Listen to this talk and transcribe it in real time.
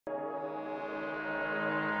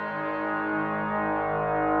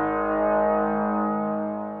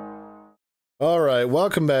Alright,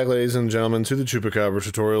 welcome back ladies and gentlemen to the Chupacabra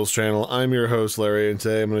tutorials channel. I'm your host Larry, and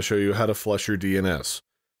today I'm going to show you how to flush your DNS.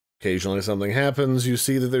 Occasionally something happens, you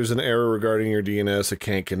see that there's an error regarding your DNS, it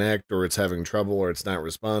can't connect, or it's having trouble, or it's not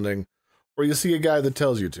responding, or you see a guy that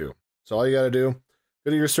tells you to. So all you gotta do,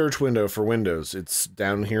 go to your search window for Windows. It's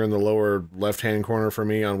down here in the lower left-hand corner for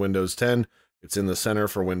me on Windows 10. It's in the center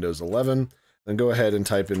for Windows 11. Then go ahead and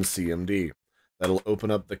type in CMD. That'll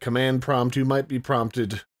open up the command prompt. You might be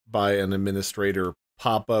prompted by an administrator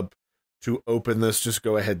pop-up to open this. Just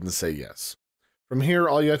go ahead and say yes. From here,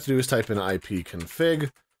 all you have to do is type in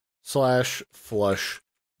ipconfig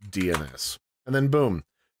 /flushDNS. And then boom,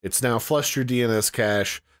 it's now flushed your DNS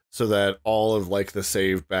cache so that all of like the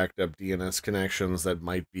saved backed up DNS connections that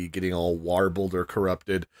might be getting all warbled or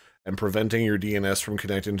corrupted and preventing your DNS from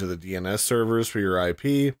connecting to the DNS servers for your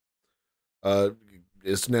IP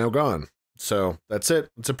is now gone. So that's it.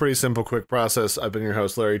 It's a pretty simple, quick process. I've been your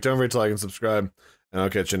host, Larry. Don't forget to like and subscribe, and I'll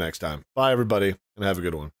catch you next time. Bye, everybody, and have a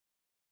good one.